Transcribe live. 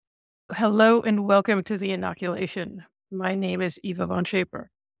Hello and welcome to the inoculation. My name is Eva von Schaper.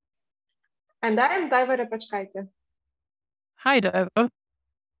 And I am Daiva Repechkaite. Hi, Deva.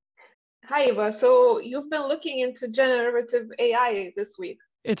 Hi, Eva. So you've been looking into generative AI this week.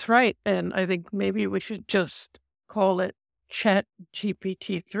 It's right. And I think maybe we should just call it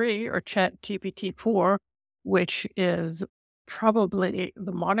ChatGPT 3 or ChatGPT 4, which is probably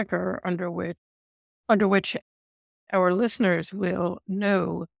the moniker under which our listeners will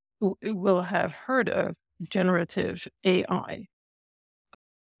have heard of generative AI.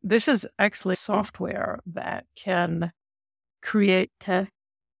 This is actually software that can create text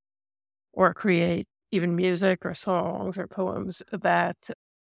or create even music or songs or poems that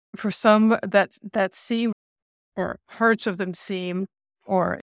for some that seem, or parts of them seem,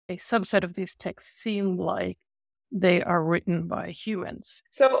 or a subset of these texts seem like they are written by humans.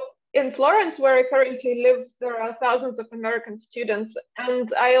 So in Florence, where I currently live, there are thousands of American students,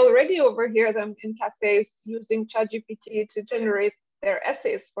 and I already overhear them in cafes using ChatGPT to generate their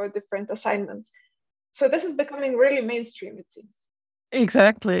essays for different assignments. So this is becoming really mainstream, it seems.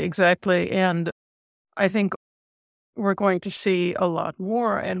 Exactly. And I think we're going to see a lot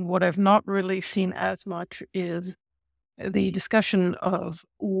more. And what I've not really seen as much is the discussion of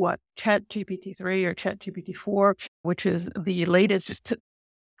what ChatGPT 3 or ChatGPT 4, which is the latest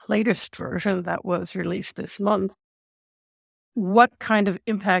version that was released this month, what kind of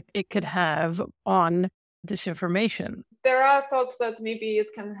impact it could have on disinformation. There are thoughts that maybe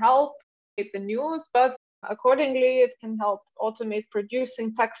it can help with the news, but accordingly, it can help automate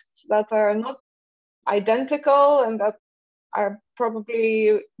producing texts that are not identical and that are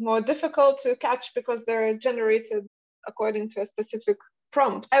probably more difficult to catch because they're generated according to a specific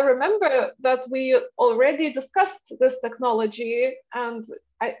prompt. I remember that we already discussed this technology, and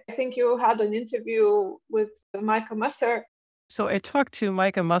I think you had an interview with Micah Musser. So I talked to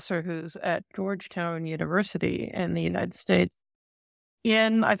Micah Musser, who's at Georgetown University in the United States,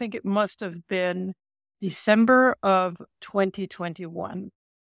 in, I think it must have been December of 2021.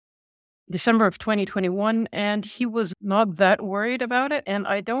 And he was not that worried about it. And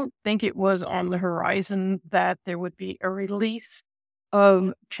I don't think it was on the horizon that there would be a release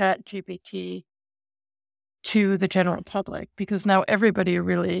of ChatGPT to the general public, because now everybody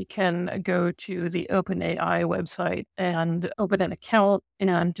really can go to the OpenAI website and open an account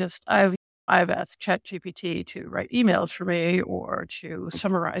and just I've asked ChatGPT to write emails for me or to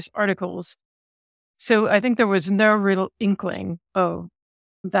summarize articles. So I think there was no real inkling of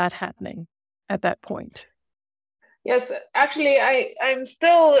that happening at that point. Yes, actually, I'm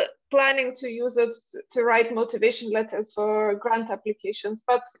still planning to use it to write motivation letters for grant applications,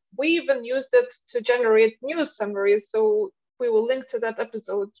 but we even used it to generate news summaries. So we will link to that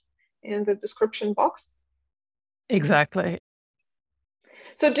episode in the description box. Exactly.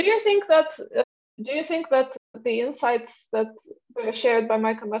 So do you think that the insights that were shared by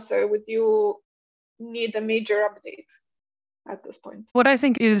Michael Musser with you need a major update at this point? What I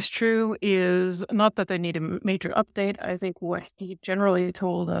think is true is not that they need a major update. I think what he generally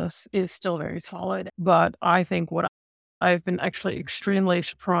told us is still very solid. But I think what I've been actually extremely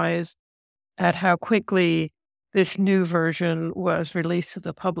surprised at how quickly this new version was released to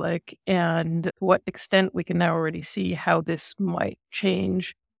the public and what extent we can now already see how this might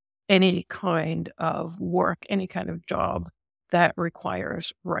change any kind of work, any kind of job that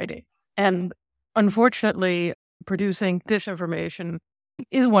requires writing. And unfortunately, producing disinformation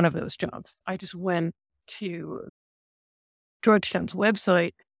is one of those jobs. I just went to Georgetown's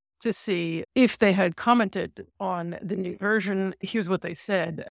website to see if they had commented on the new version. Here's what they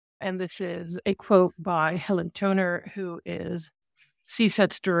said. And this is a quote by Helen Toner, who is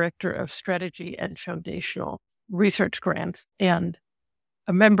CSET's Director of Strategy and Foundational Research Grants and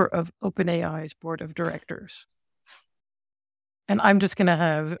a member of OpenAI's board of directors. And I'm just going to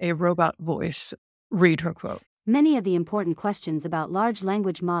have a robot voice read her quote. Many of the important questions about large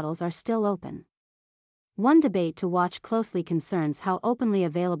language models are still open. One debate to watch closely concerns how openly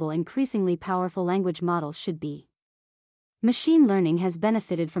available increasingly powerful language models should be. Machine learning has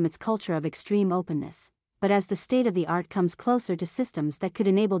benefited from its culture of extreme openness, but as the state of the art comes closer to systems that could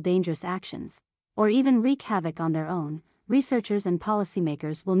enable dangerous actions, or even wreak havoc on their own, researchers and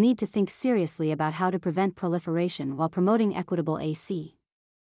policymakers will need to think seriously about how to prevent proliferation while promoting equitable AC.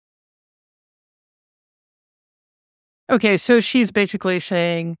 Okay, so she's basically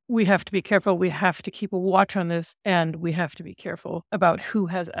saying we have to be careful, we have to keep a watch on this, and we have to be careful about who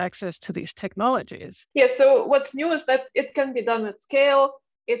has access to these technologies. Yeah, so what's new is that it can be done at scale.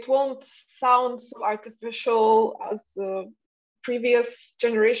 It won't sound so artificial as the previous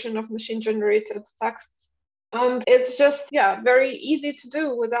generation of machine generated texts. And it's just, very easy to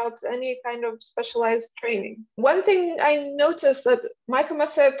do without any kind of specialized training. One thing I noticed that Michael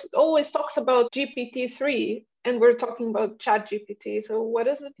Masset always talks about GPT-3, and we're talking about ChatGPT. So what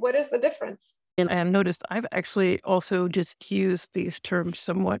is it? What is the difference? And I noticed I've actually also just used these terms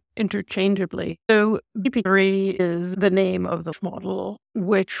somewhat interchangeably. So GPT-3 is the name of the model,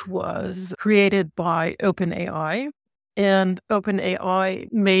 which was created by OpenAI. And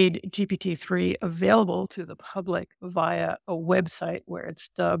OpenAI made GPT-3 available to the public via a website where it's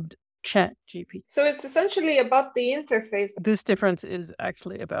dubbed ChatGPT. So it's essentially about the interface. This difference is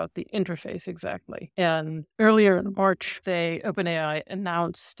actually about the interface, exactly. And earlier in March, OpenAI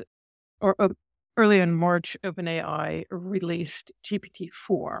announced, or early in March, OpenAI released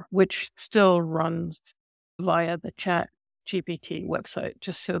GPT-4, which still runs via the ChatGPT website,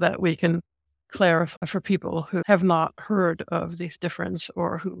 just so that we can clarify for people who have not heard of this difference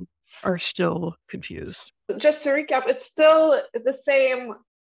or who are still confused. Just to recap, it's still the same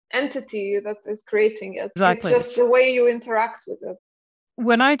entity that is creating it. Exactly. It's just the way you interact with it.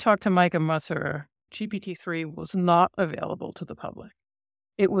 When I talked to Micah Musser, GPT-3 was not available to the public.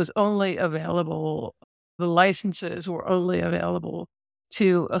 It was only available, the licenses were only available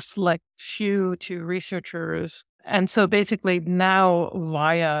to a select few, to researchers. And so basically now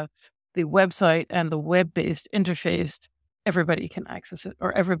via the website and the web-based interface, everybody can access it,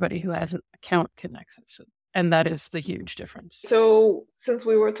 or everybody who has an account can access it. And that is the huge difference. So since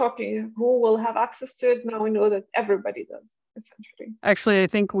we were talking who will have access to it, now we know that everybody does, essentially. Actually, I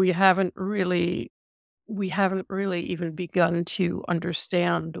think we haven't really even begun to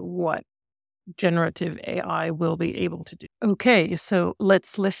understand what generative AI will be able to do. Okay, so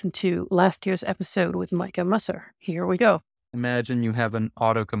let's listen to last year's episode with Micah Musser. Here we go. Imagine you have an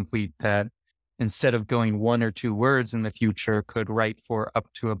autocomplete that, instead of going 1 or 2 words in the future, could write for up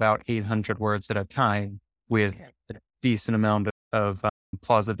to about 800 words at a time with a decent amount of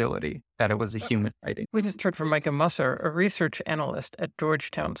plausibility that it was a human writing. We just heard from Micah Musser, a research analyst at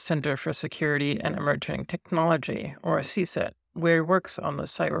Georgetown Center for Security and Emerging Technology, or CSET, where he works on the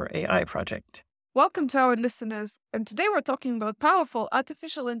Cyber AI project. Welcome to our listeners, and today we're talking about powerful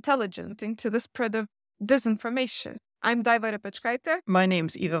artificial intelligence into the spread of disinformation. I'm Daiva Repečkaitė. My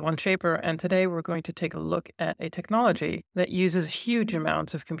name's Eva von Schaper, and today we're going to take a look at a technology that uses huge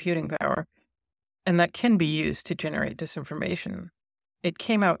amounts of computing power and that can be used to generate disinformation. It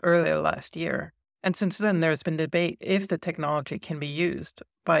came out earlier last year, and since then there's been debate if the technology can be used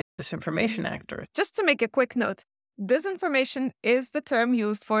by disinformation actors. Just to make a quick note, disinformation is the term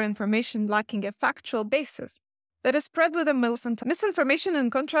used for information lacking a factual basis that is spread with a millicent. Misinformation,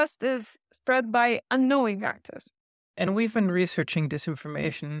 in contrast, is spread by unknowing actors. And we've been researching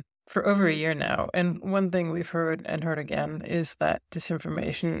disinformation for over a year now, and one thing we've heard and heard again is that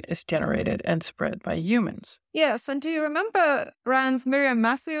disinformation is generated and spread by humans. Yes, and do you remember Rand's Miriam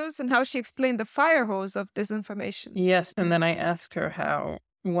Matthews and how she explained the fire hose of disinformation? Yes, and then I asked her how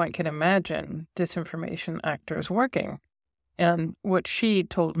one can imagine disinformation actors working. And what she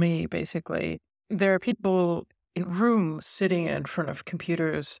told me, basically, there are people in rooms sitting in front of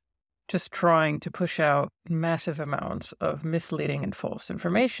computers just trying to push out massive amounts of misleading and false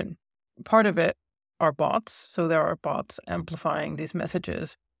information. Part of it are bots, so there are bots amplifying these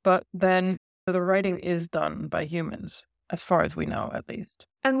messages, but then the writing is done by humans, as far as we know, at least.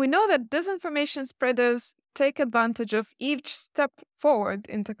 And we know that disinformation spreaders take advantage of each step forward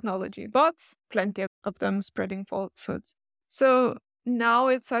in technology. Bots, plenty of them spreading falsehoods. So now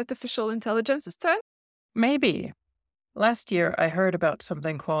it's artificial intelligence's turn? Maybe. Last year, I heard about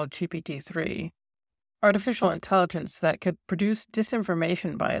something called GPT-3, artificial intelligence that could produce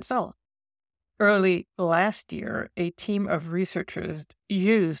disinformation by itself. Early last year, a team of researchers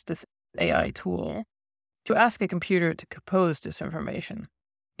used this AI tool to ask a computer to compose disinformation.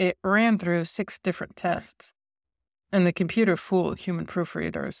 It ran through 6 different tests, and the computer fooled human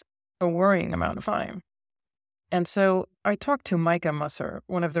proofreaders a worrying amount of time. And so I talked to Micah Musser,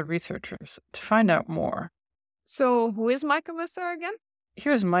 one of the researchers, to find out more. So who is Micah Musser again?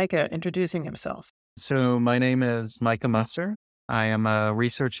 Here's Micah introducing himself. So my name is Micah Musser. I am a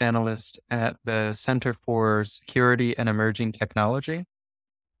research analyst at the Center for Security and Emerging Technology.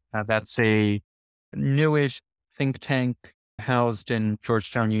 That's a newish think tank housed in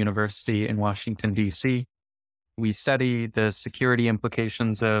Georgetown University in Washington, D.C. We study the security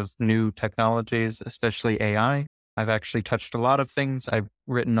implications of new technologies, especially AI. I've actually touched a lot of things. I've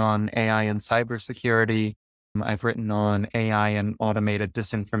written on AI and cybersecurity. I've written on AI and automated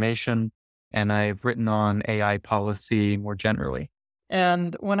disinformation, and I've written on AI policy more generally.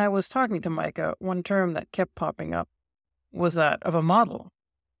 And when I was talking to Micah, one term that kept popping up was that of a model.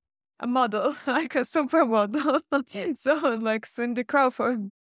 a model, like a supermodel. So like Cindy Crawford.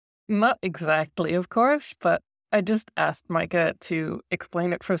 Not exactly, of course, but I just asked Micah to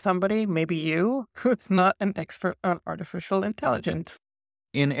explain it for somebody, maybe you, who's not an expert on artificial intelligence.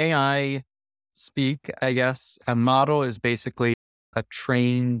 In AI speak, I guess, a model is basically a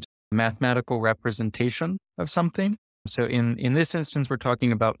trained mathematical representation of something. So in this instance, we're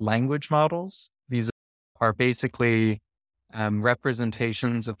talking about language models. These are basically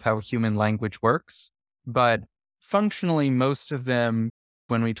representations of how human language works. But functionally, most of them,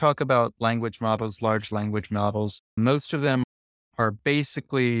 when we talk about language models, large language models, most of them are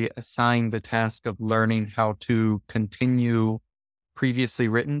basically assigned the task of learning how to continue previously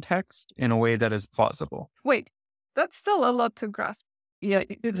written text in a way that is plausible. Wait, that's still a lot to grasp. Yeah,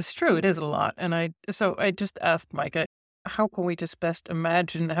 it's true. It is a lot. And I just asked Micah, how can we just best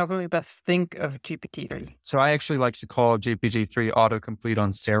imagine, how can we best think of GPT-3? So I actually like to call GPT-3 autocomplete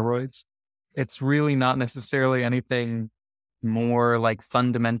on steroids. It's really not necessarily anything more like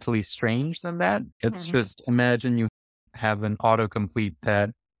fundamentally strange than that. It's just imagine you have an autocomplete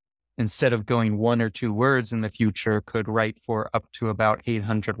that instead of going 1 or 2 words in the future could write for up to about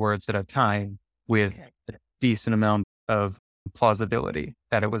 800 words at a time with a decent amount of plausibility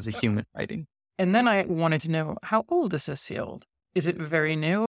that it was a human writing. And then I wanted to know, how old is this field? Is it very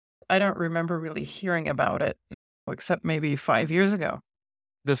new? I don't remember really hearing about it, except maybe 5 years ago.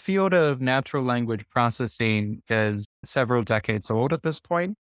 The field of natural language processing is several decades old at this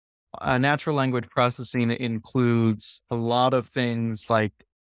point. Natural language processing includes a lot of things like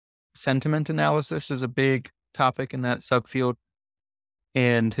sentiment analysis is a big topic in that subfield.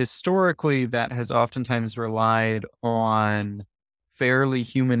 And historically, that has oftentimes relied on fairly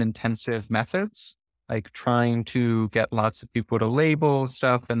human intensive methods, like trying to get lots of people to label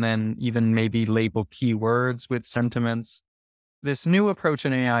stuff and then even maybe label keywords with sentiments. This new approach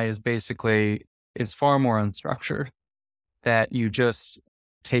in AI is far more unstructured, that you just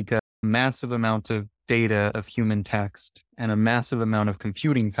take a massive amount of data of human text and a massive amount of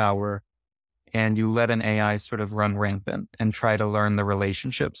computing power, and you let an AI sort of run rampant and try to learn the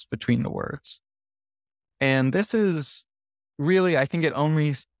relationships between the words. And this is really, I think it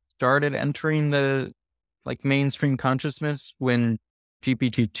only started entering the mainstream consciousness when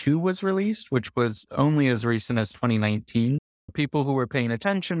GPT-2 was released, which was only as recent as 2019. People who were paying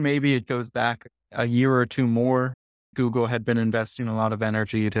attention, maybe it goes back a year or two more. Google had been investing a lot of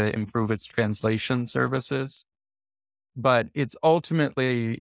energy to improve its translation services. But it's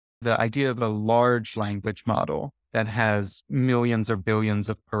ultimately the idea of a large language model that has millions or billions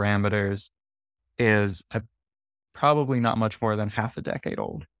of parameters is probably not much more than half a decade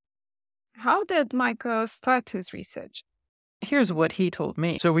old. How did Micah start his research? Here's what he told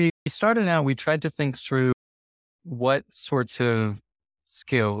me. So we started out, we tried to think through what sorts of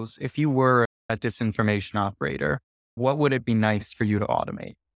skills, if you were a disinformation operator, what would it be nice for you to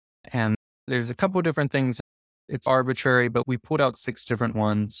automate? And there's a couple of different things. It's arbitrary, but we pulled out 6 different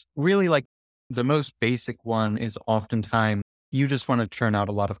ones. Really, like the most basic one is oftentimes you just want to churn out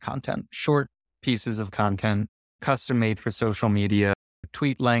a lot of content, short pieces of content, custom made for social media,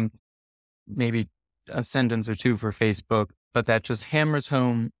 tweet length, maybe a sentence or 2 for Facebook, but that just hammers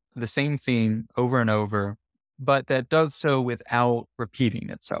home the same theme over and over, but that does so without repeating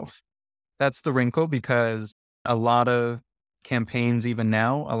itself. That's the wrinkle, because a lot of campaigns, even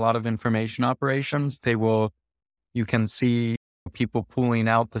now, a lot of information operations, you can see people pulling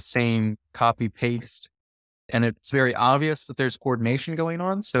out the same copy paste, and it's very obvious that there's coordination going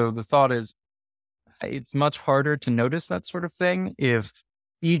on. So the thought is it's much harder to notice that sort of thing if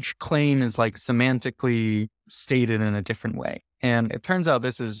each claim is like semantically stated in a different way. And it turns out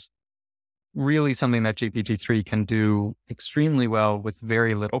this is really something that GPT-3 can do extremely well with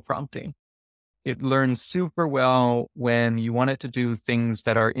very little prompting. It learns super well when you want it to do things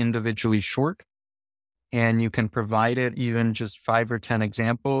that are individually short, and you can provide it even just 5 or 10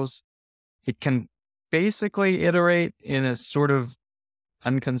 examples. It can basically iterate in a sort of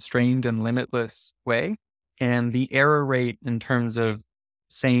unconstrained and limitless way. And the error rate in terms of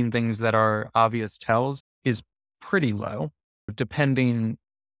saying things that are obvious tells is pretty low, depending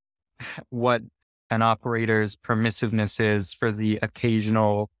what an operator's permissiveness is for the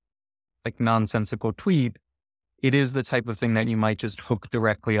occasional nonsensical tweet. It is the type of thing that you might just hook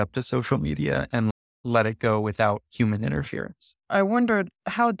directly up to social media and let it go without human interference. I wondered,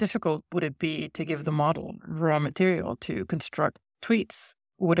 how difficult would it be to give the model raw material to construct tweets?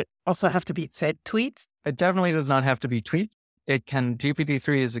 Would it also have to be fed tweets? It definitely does not have to be tweets.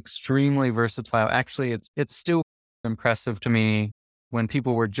 GPT-3 is extremely versatile. Actually, it's still impressive to me. When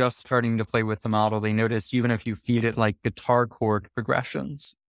people were just starting to play with the model, they noticed even if you feed it like guitar chord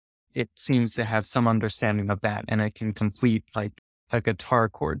progressions, it seems to have some understanding of that, and it can complete like a guitar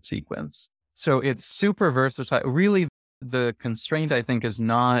chord sequence. So it's super versatile. Really, the constraint, I think, is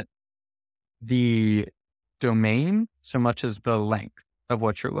not the domain so much as the length of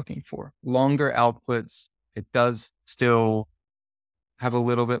what you're looking for. Longer outputs, it does still have a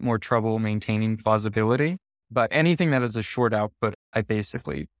little bit more trouble maintaining plausibility, but anything that is a short output, I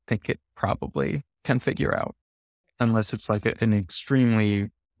basically think it probably can figure out, unless it's like an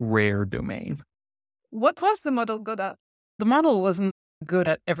extremely rare domain. What was the model good at? The model wasn't good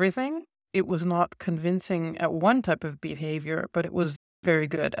at everything. It was not convincing at one type of behavior, but it was very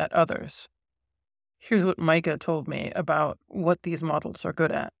good at others. Here's what Micah told me about what these models are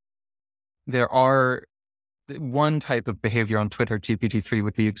good at. There are one type of behavior on Twitter GPT-3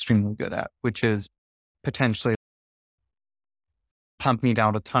 would be extremely good at, which is potentially pump me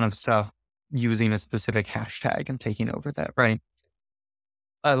down a ton of stuff using a specific hashtag and taking over that, right?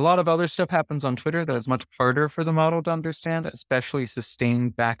 A lot of other stuff happens on Twitter that is much harder for the model to understand, especially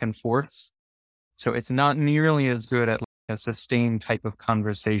sustained back and forths. So it's not nearly as good at a sustained type of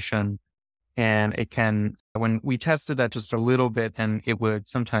conversation. And it can, when we tested that just a little bit, and it would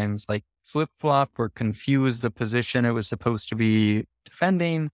sometimes like flip-flop or confuse the position it was supposed to be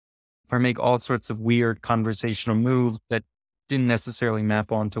defending, or make all sorts of weird conversational moves that didn't necessarily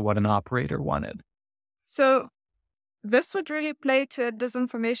map onto what an operator wanted. So this would really play to a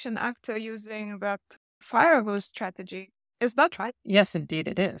disinformation actor using that fire hose strategy. Is that right? Yes, indeed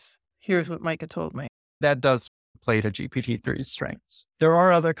it is. Here's what Micah told me. That does play to GPT-3's strengths. There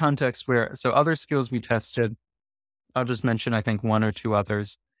are other contexts where, so other skills we tested, I'll just mention, I think, one or two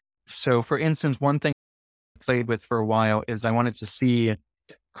others. So for instance, one thing I played with for a while is I wanted to see,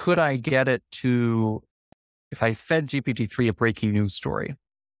 could I get it to, if I fed GPT-3 a breaking news story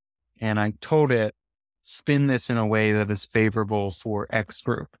and I told it, spin this in a way that is favorable for X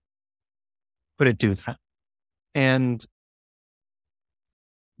group, could it do that? And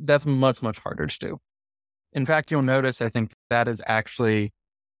that's much, much harder to do. In fact, you'll notice, I think that's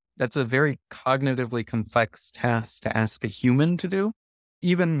a very cognitively complex task to ask a human to do.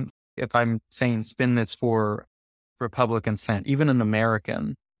 Even if I'm saying spin this for Republican slant, even an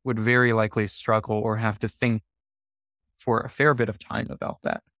American would very likely struggle or have to think for a fair bit of time about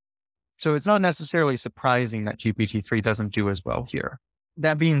that. So it's not necessarily surprising that GPT-3 doesn't do as well here.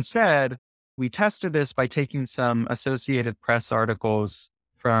 That being said, we tested this by taking some Associated Press articles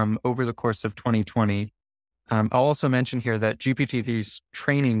from over the course of 2020. I'll also mention here that GPT-3's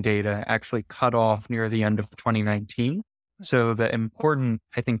training data actually cut off near the end of 2019. So the important,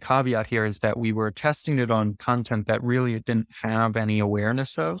 I think, caveat here is that we were testing it on content that really it didn't have any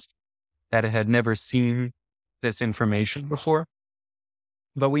awareness of, that it had never seen this information before.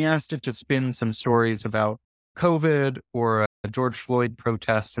 But we asked it to spin some stories about COVID or a George Floyd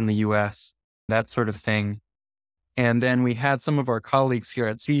protests in the US, that sort of thing. And then we had some of our colleagues here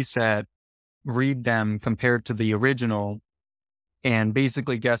at CSAT read them compared to the original and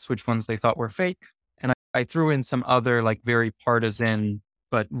basically guess which ones they thought were fake. And I threw in some other like very partisan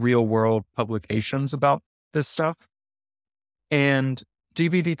but real world publications about this stuff. And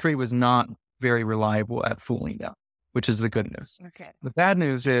GPT-3 was not very reliable at fooling them, which is the good news. Okay. The bad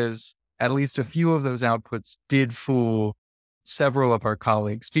news is at least a few of those outputs did fool several of our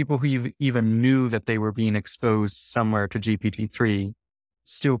colleagues, people who even knew that they were being exposed somewhere to GPT-3,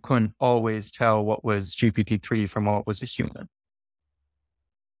 still couldn't always tell what was GPT-3 from what was a human.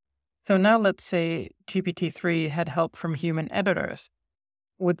 So now let's say GPT-3 had help from human editors.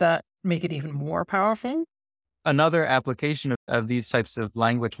 Would that make it even more powerful? Another application of these types of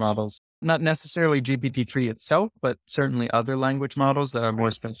language models, not necessarily GPT-3 itself, but certainly other language models that are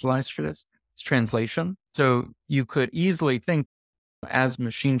more specialized for this, is translation. So you could easily think as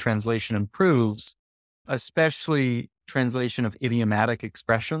machine translation improves, especially translation of idiomatic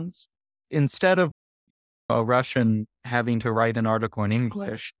expressions, instead of a Russian having to write an article in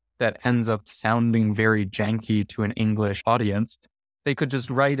English that ends up sounding very janky to an English audience, they could just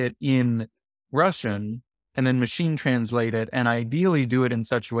write it in Russian and then machine translate it, and ideally do it in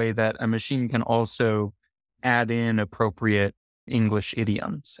such a way that a machine can also add in appropriate English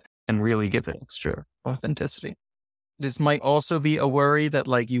idioms and really give it extra authenticity. This might also be a worry that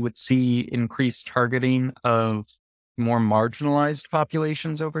like you would see increased targeting of more marginalized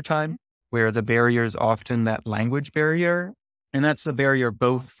populations over time, where the barrier is often that language barrier. And that's the barrier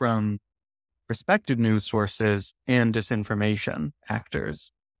both from respected news sources and disinformation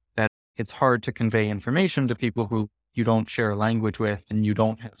actors, that it's hard to convey information to people who you don't share a language with and you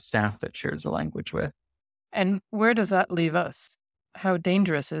don't have staff that shares a language with. And where does that leave us? How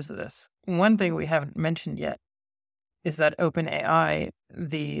dangerous is this? One thing we haven't mentioned yet is that OpenAI,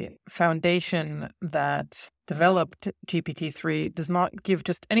 the foundation that developed GPT-3, does not give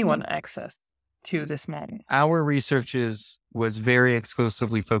just anyone access to this model. Our research was very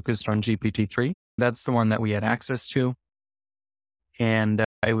exclusively focused on GPT-3. That's the one that we had access to. And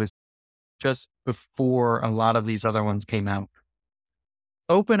it was just before a lot of these other ones came out.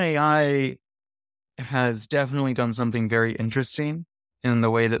 OpenAI has definitely done something very interesting in the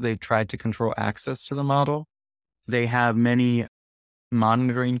way that they've tried to control access to the model. They have many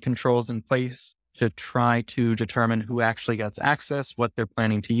monitoring controls in place to try to determine who actually gets access, what they're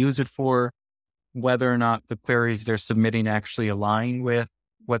planning to use it for, whether or not the queries they're submitting actually align with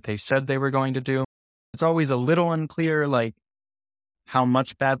what they said they were going to do. It's always a little unclear, like how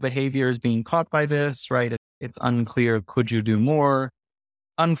much bad behavior is being caught by this, right? It's unclear. Could you do more?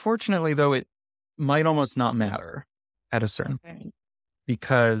 Unfortunately, though, it might almost not matter at a certain point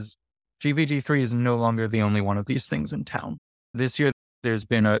because GPT-3 is no longer the only one of these things in town. This year, there's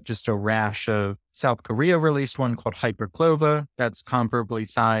been just a rash of South Korea released one called Hyperclova that's comparably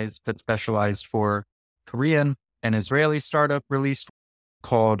sized but specialized for Korean. An Israeli startup released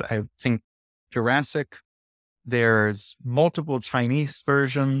called, I think, Jurassic. There's multiple Chinese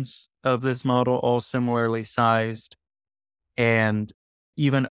versions of this model, all similarly sized. And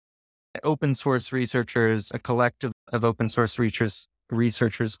even open source researchers, a collective of open source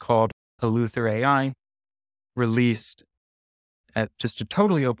researchers called Eleuther AI, released just a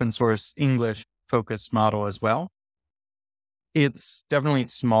totally open source English focused model as well. It's definitely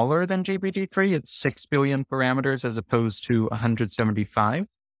smaller than GPT-3. It's 6 billion parameters as opposed to 175.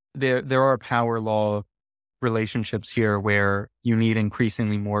 There are power law relationships here where you need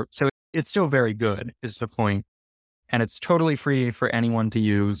increasingly more. So it's still very good is the point. And it's totally free for anyone to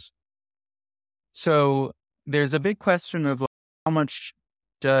use. So there's a big question of how much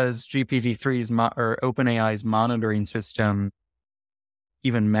does GPT-3's or OpenAI's monitoring system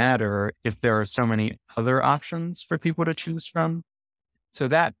even matter if there are so many other options for people to choose from? So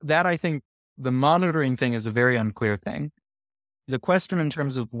that I think the monitoring thing is a very unclear thing. The question in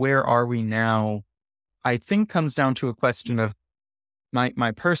terms of where are we now, I think comes down to a question of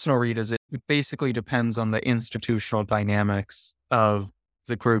my personal read is it basically depends on the institutional dynamics of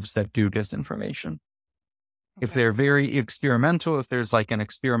the groups that do disinformation. Okay. If they're very experimental, if there's like an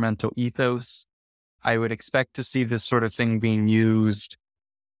experimental ethos, I would expect to see this sort of thing being used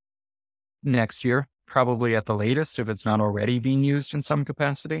next year, probably at the latest, if it's not already being used in some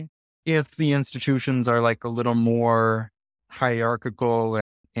capacity. If the institutions are like a little more hierarchical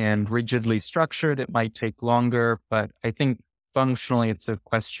and rigidly structured, it might take longer, but I think functionally it's a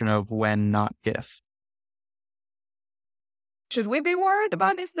question of when, not if. Should we be worried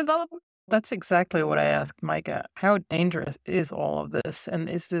about this development? That's exactly what I asked Micah. How dangerous is all of this? And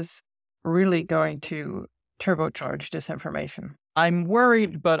is this really going to turbocharge disinformation? I'm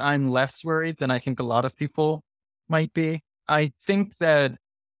worried, but I'm less worried than I think a lot of people might be. I think that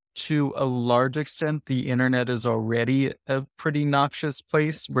to a large extent, the internet is already a pretty noxious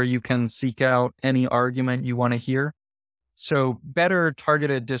place where you can seek out any argument you want to hear. So better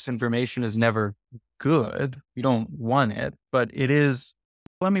targeted disinformation is never good. We don't want it, but it is.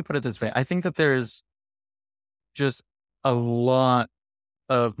 Let me put it this way. I think that there's just a lot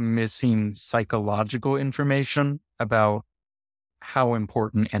of missing psychological information about how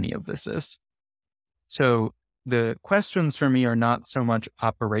important any of this is. So the questions for me are not so much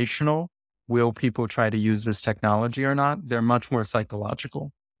operational. Will people try to use this technology or not? They're much more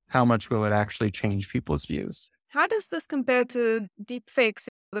psychological. How much will it actually change people's views? How does this compare to deep fakes,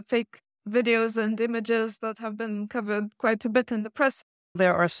 the fake videos and images that have been covered quite a bit in the press?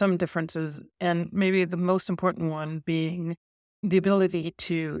 There are some differences, and maybe the most important one being the ability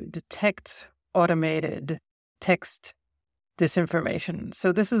to detect automated text disinformation.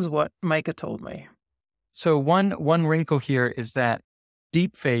 So this is what Micah told me. So one wrinkle here is that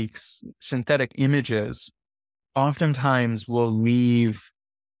deepfakes, synthetic images, oftentimes will leave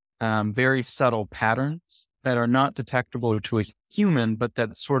very subtle patterns that are not detectable to a human, but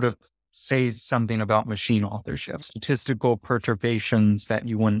that sort of say something about machine authorship, statistical perturbations that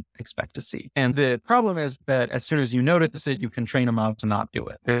you wouldn't expect to see. And the problem is that as soon as you notice it, you can train them out to not do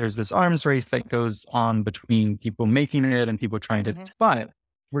it. There's this arms race that goes on between people making it and people trying to spot it.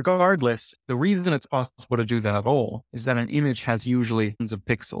 Regardless, the reason it's possible to do that at all is that an image has usually tens of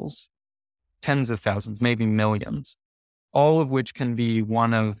pixels, tens of thousands, maybe millions, all of which can be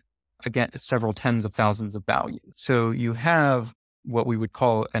one of, again, several tens of thousands of value. So you have what we would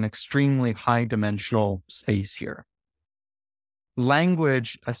call an extremely high dimensional space here.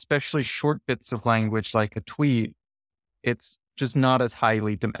 Language, especially short bits of language like a tweet, it's just not as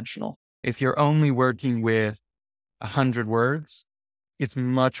highly dimensional. If you're only working with 100 words, it's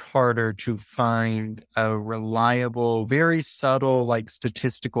much harder to find a reliable, very subtle, like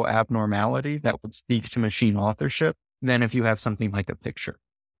statistical abnormality that would speak to machine authorship than if you have something like a picture.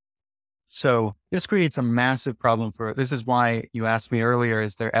 So this creates a massive problem this is why you asked me earlier,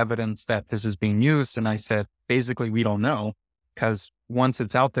 is there evidence that this is being used? And I said, basically, we don't know, because once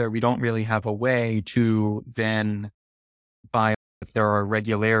it's out there, we don't really have a way to then buy if there are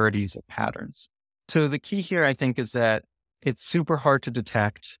regularities or patterns. So the key here, I think, is that it's super hard to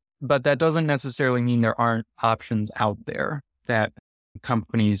detect, but that doesn't necessarily mean there aren't options out there that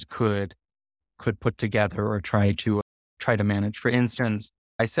companies could put together or try to manage. For instance,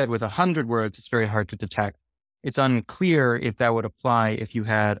 I said with 100 words, it's very hard to detect. It's unclear if that would apply if you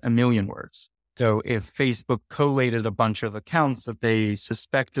had 1 million words. So if Facebook collated a bunch of accounts that they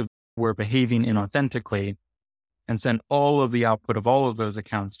suspected were behaving inauthentically and sent all of the output of all of those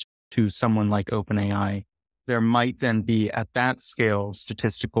accounts to someone like OpenAI, there might then be at that scale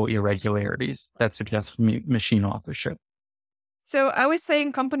statistical irregularities that suggest machine authorship. So I was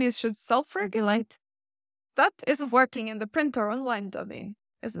saying companies should self-regulate. That isn't working in the print or online domain,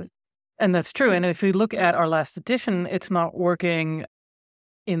 is it? And that's true. And if we look at our last edition, it's not working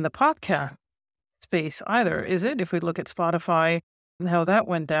in the podcast space either, is it? If we look at Spotify and how that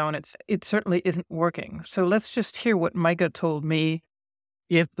went down, it certainly isn't working. So let's just hear what Micah told me.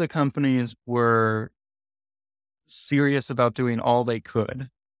 If the companies were serious about doing all they could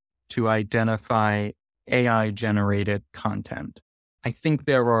to identify AI-generated content, I think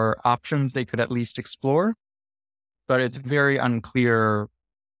there are options they could at least explore, but it's very unclear,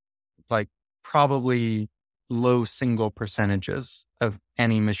 like probably low single percentages of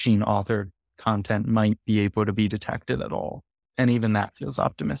any machine-authored content might be able to be detected at all. And even that feels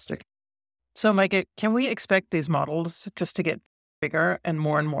optimistic. So, Micah, can we expect these models just to get bigger and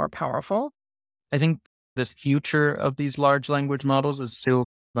more powerful? I think the future of these large language models is still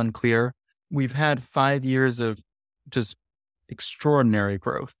unclear. We've had 5 years of just extraordinary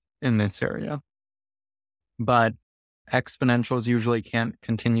growth in this area, but exponentials usually can't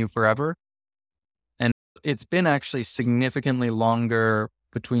continue forever. And it's been actually significantly longer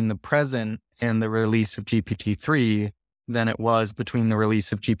between the present and the release of GPT-3 than it was between the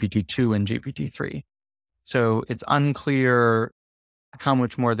release of GPT-2 and GPT-3. So it's unclear how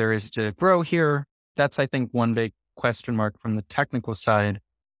much more there is to grow here. That's, I think, one big question mark from the technical side.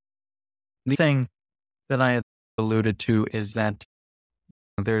 The thing that I had alluded to is that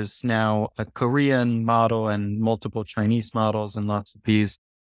there's now a Korean model and multiple Chinese models and lots of these.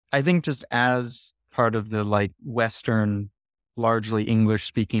 I think just as part of the like Western, largely English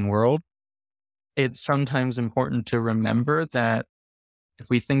speaking world, it's sometimes important to remember that if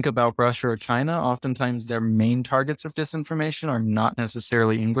we think about Russia or China, oftentimes their main targets of disinformation are not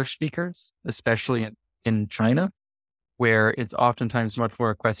necessarily English speakers, especially in China, where it's oftentimes much more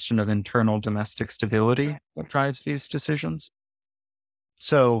a question of internal domestic stability that drives these decisions.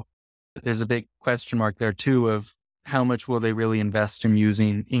 So there's a big question mark there too of how much will they really invest in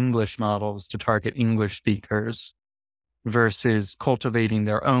using English models to target English speakers versus cultivating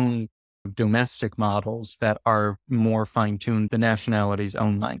their own domestic models that are more fine-tuned the nationality's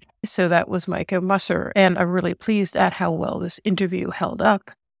own language. So that was Micah Musser, and I'm really pleased at how well this interview held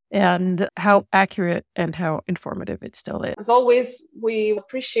up and how accurate and how informative it still is. As always, we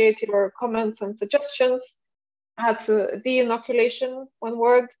appreciate your comments and suggestions at deinoculation, one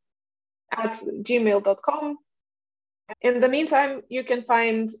word, at gmail.com. In the meantime, you can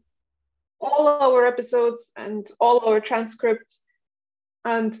find all our episodes and all our transcripts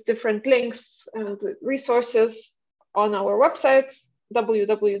and different links and resources on our website,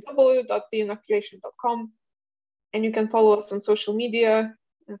 www.deinoculation.com. And you can follow us on social media,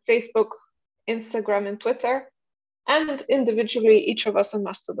 Facebook, Instagram, and Twitter, and individually, each of us on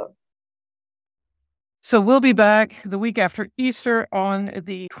Mastodon. So we'll be back the week after Easter on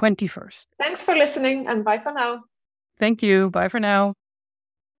the 21st. Thanks for listening, and bye for now. Thank you. Bye for now.